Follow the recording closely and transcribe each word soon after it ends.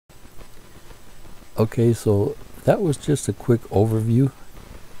Okay, so that was just a quick overview,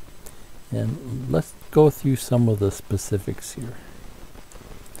 and let's go through some of the specifics here.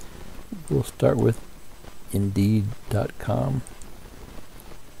 We'll start with Indeed.com.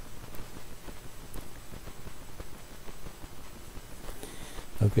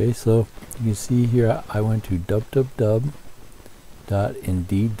 Okay, so you can see here I went to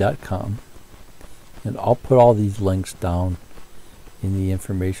www.indeed.com, and I'll put all these links down in the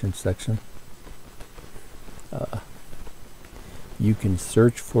information section. You can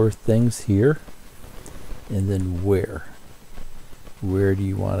search for things here, and then where do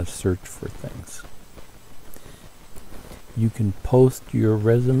you want to search for things. You can post your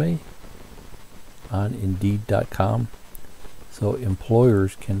resume on Indeed.com so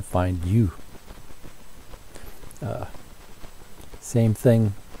employers can find you. Same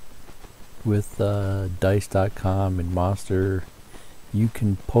thing with Dice.com and Monster. You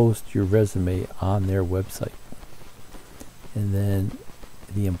can post your resume on their website, and then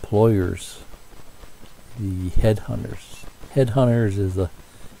the employers, the headhunters is a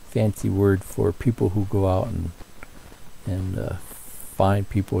fancy word for people who go out and find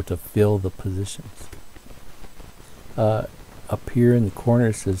people to fill the positions. Up here in the corner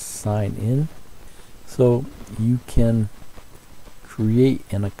it says sign in, so you can create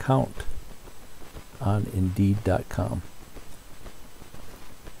an account on Indeed.com,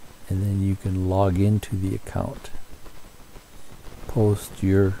 and then you can log into the account, post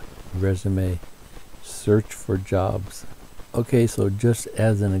your resume, search for jobs. Okay, so just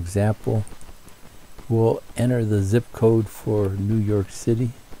as an example, we'll enter the zip code for New York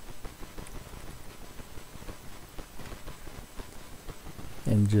City,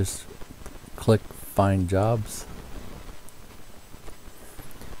 and just click find jobs.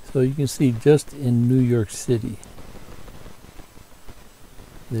 So you can see just in New York City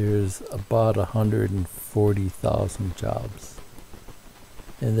there's about 140,000 jobs.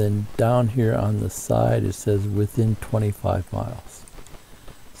 And then down here on the side it says within 25 miles.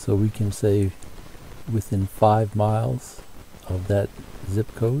 So we can say within 5 miles of that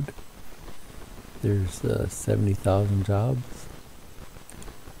zip code there's 70,000 jobs.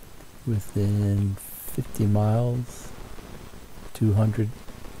 Within 50 miles,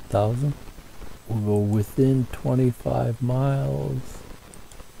 200,000. We'll go within 25 miles,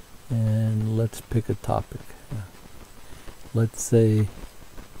 and let's pick a topic. Let's say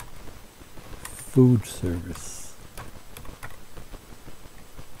food service.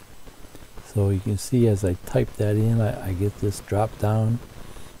 So you can see as I type that in, I get this drop down.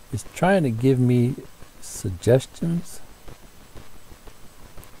 It's trying to give me suggestions.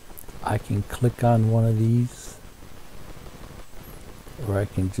 I can click on one of these, or I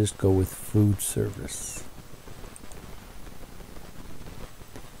can just go with food service.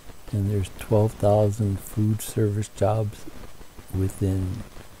 And there's 12,000 food service jobs within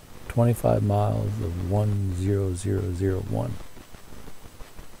 25 miles of 10001.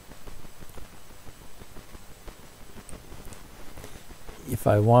 If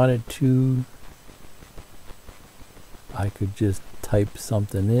I wanted to, I could just type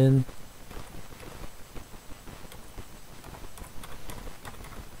something in.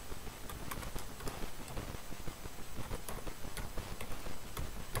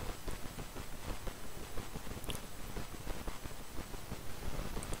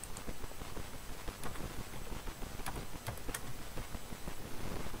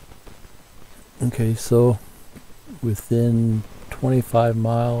 Okay, so within 25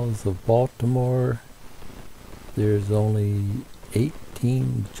 miles of Baltimore, there's only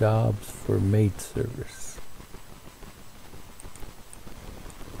 18 jobs for maid service.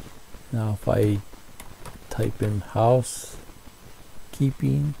 Now if I type in housekeeping,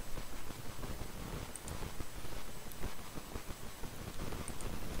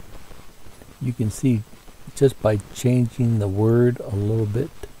 you can see just by changing the word a little bit,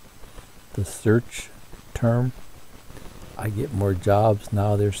 the search term, I get more jobs.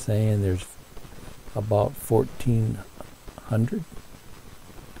 Now they're saying there's about 1,400.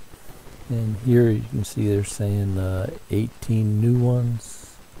 And here you can see they're saying 18 new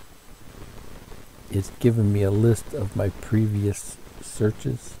ones. It's given me a list of my previous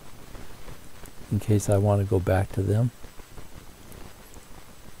searches in case I want to go back to them.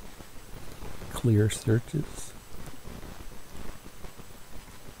 Clear searches.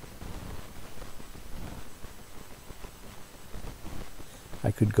 I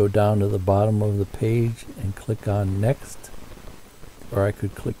could go down to the bottom of the page and click on next, or I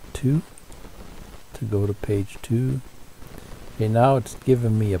could click 2 to go to page 2. Okay, now it's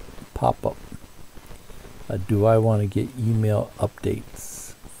giving me a pop-up. Do I want to get email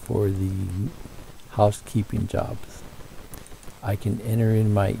updates for the housekeeping jobs. I can enter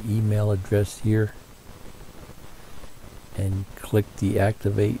in my email address here and click the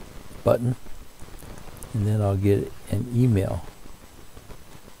activate button, and then I'll get an email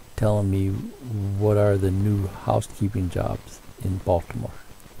telling me what are the new housekeeping jobs in Baltimore.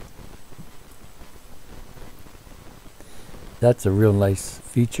 That's a real nice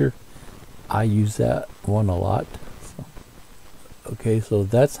feature. I use that one a lot. Okay, so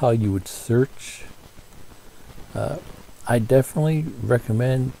that's how you would search. I definitely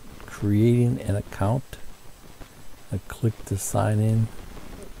recommend creating an account. I click the sign in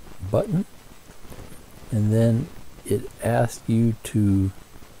button, and then it asks you to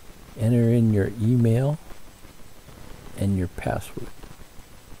enter in your email and your password.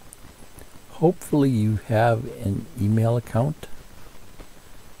 Hopefully you have an email account,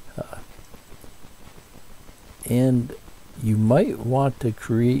 and you might want to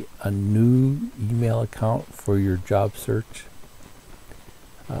create a new email account for your job search.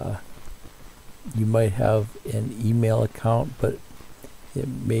 You might have an email account, but it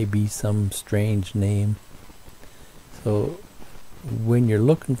may be some strange name. So when you're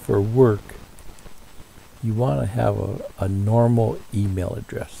looking for work, you want to have a normal email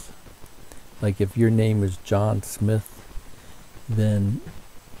address. Like if your name is John Smith, then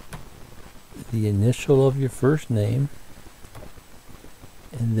the initial of your first name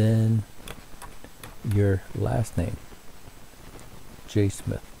and then your last name, J.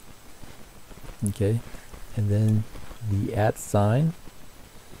 Smith. Okay, and then the @ sign,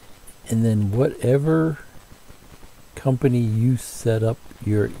 and then whatever company you set up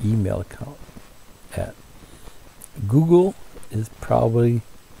your email account at. Google is probably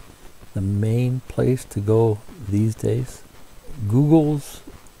the main place to go these days. Google's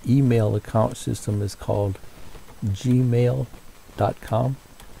email account system is called gmail.com.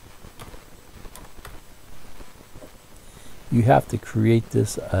 You have to create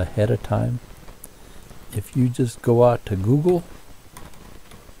this ahead of time. If you just go out to Google,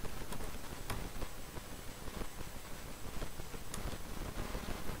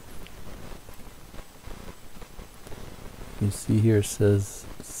 you see here it says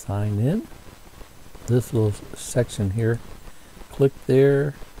sign in. This little section here, click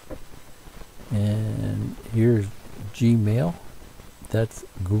there, and here's Gmail. That's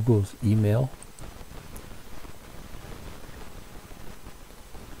Google's email.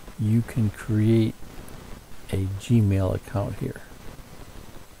 You can create a Gmail account here,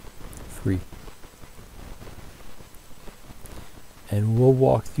 free. And we'll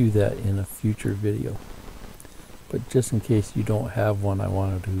walk through that in a future video. But just in case you don't have one, I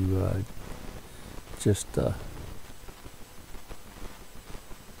wanted to just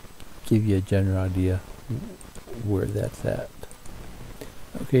give you a general idea where that's at.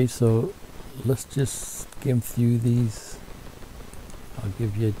 Okay, so let's just skim through these. I'll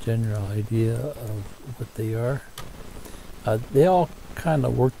give you a general idea of what they are. They all kind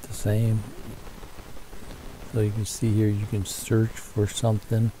of work the same. So you can see here, you can search for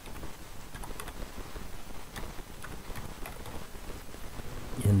something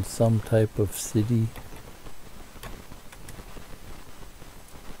in some type of city.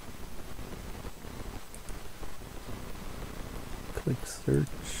 Click search.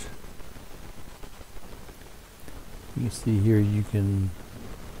 You can see here you can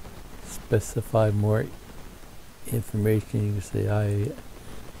specify more information. You can say I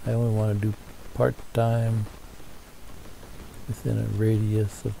only want to do part-time within a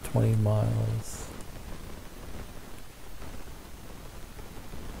radius of 20 miles.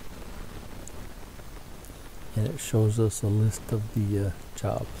 And it shows us a list of the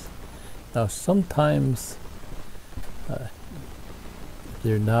jobs. Now sometimes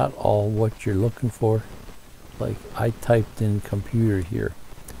they're not all what you're looking for. Like I typed in computer here,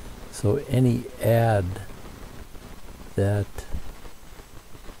 so any ad that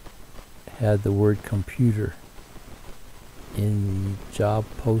had the word computer in the job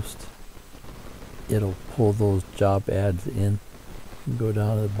post, it'll pull those job ads in. You go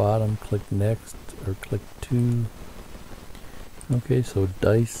down to the bottom, click next or click to. Okay, so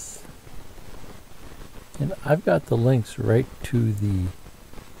Dice, and I've got the links right to the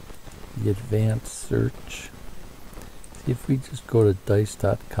advanced search. See, if we just go to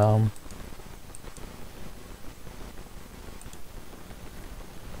dice.com,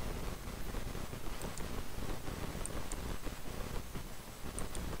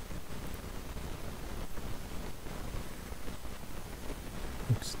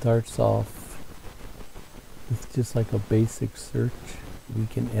 it starts off with just like a basic search. We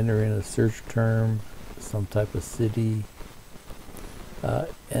can enter in a search term, some type of city,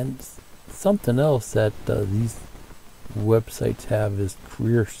 and Something else that these websites have is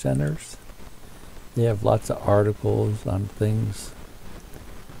career centers. They have lots of articles on things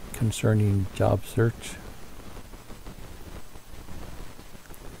concerning job search.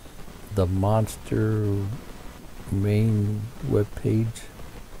 The Monster main web page,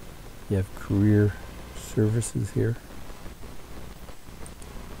 you have career services here.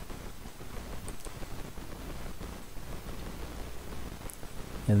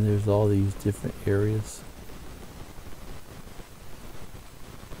 And there's all these different areas.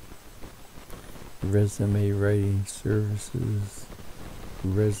 Resume writing services,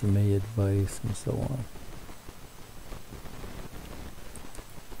 resume advice, and so on.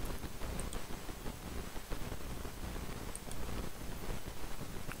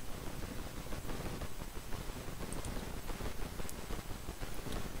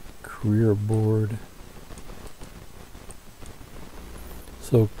 Career board.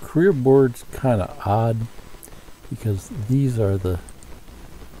 So career board's kind of odd because these are the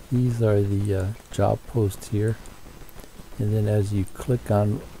job posts here, and then as you click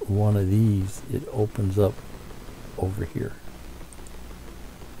on one of these, it opens up over here.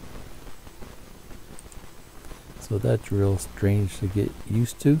 So that's real strange to get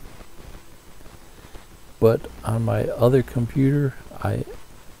used to. But on my other computer,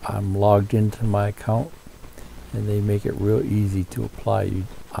 I'm logged into my account, and they make it real easy to apply.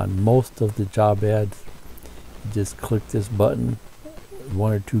 On most of the job ads, you just click this button,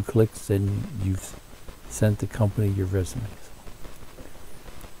 1 or 2 clicks, and you've sent the company your resumes.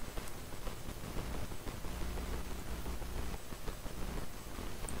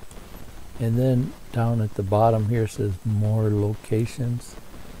 And then down at the bottom here says more locations.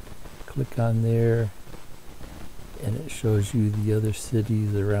 Click on there, and it shows you the other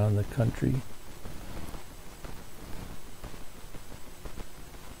cities around the country.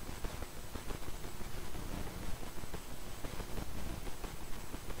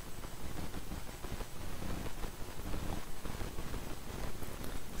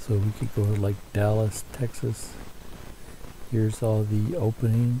 So we could go to like Dallas, Texas. Here's all the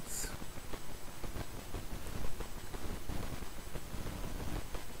openings.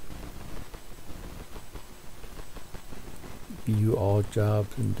 View all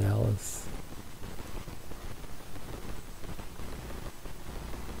jobs in Dallas.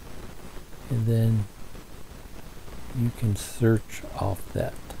 And then you can search off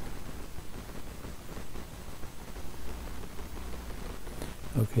that.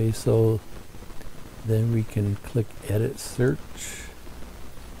 Okay, so then we can click edit search,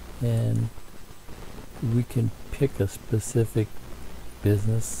 and we can pick a specific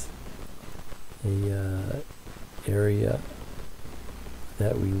business, a area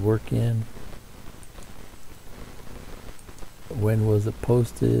that we work in. When was it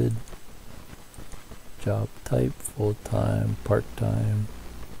posted? Job type, full-time, part-time.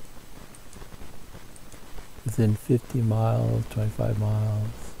 Within 50 miles, 25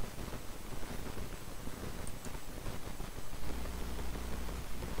 miles.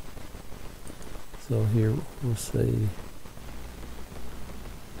 So here we'll say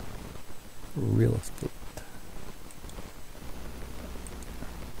real estate.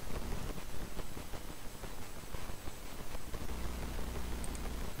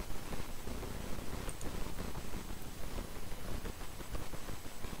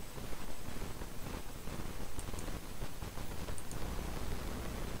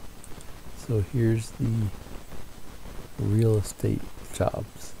 So here's the real estate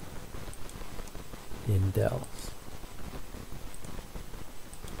jobs in Dallas.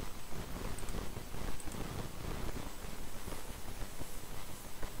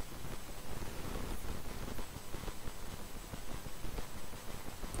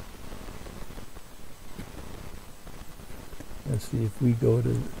 Let's see if we go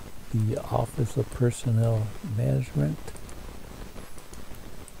to the Office of Personnel Management.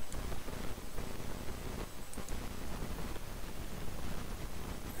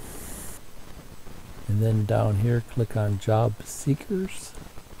 And then down here, click on Job Seekers.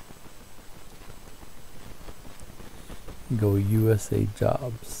 Go USA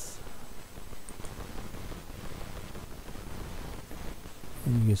Jobs.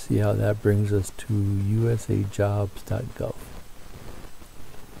 And you can see how that brings us to usajobs.gov,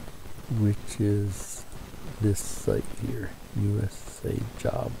 which is this site here, USA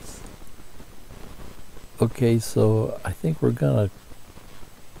Jobs. Okay, so I think we're gonna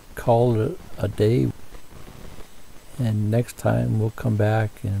call it a day. And next time we'll come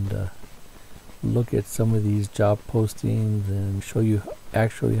back and look at some of these job postings and show you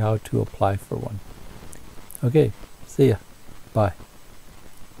actually how to apply for one. Okay, see ya. Bye.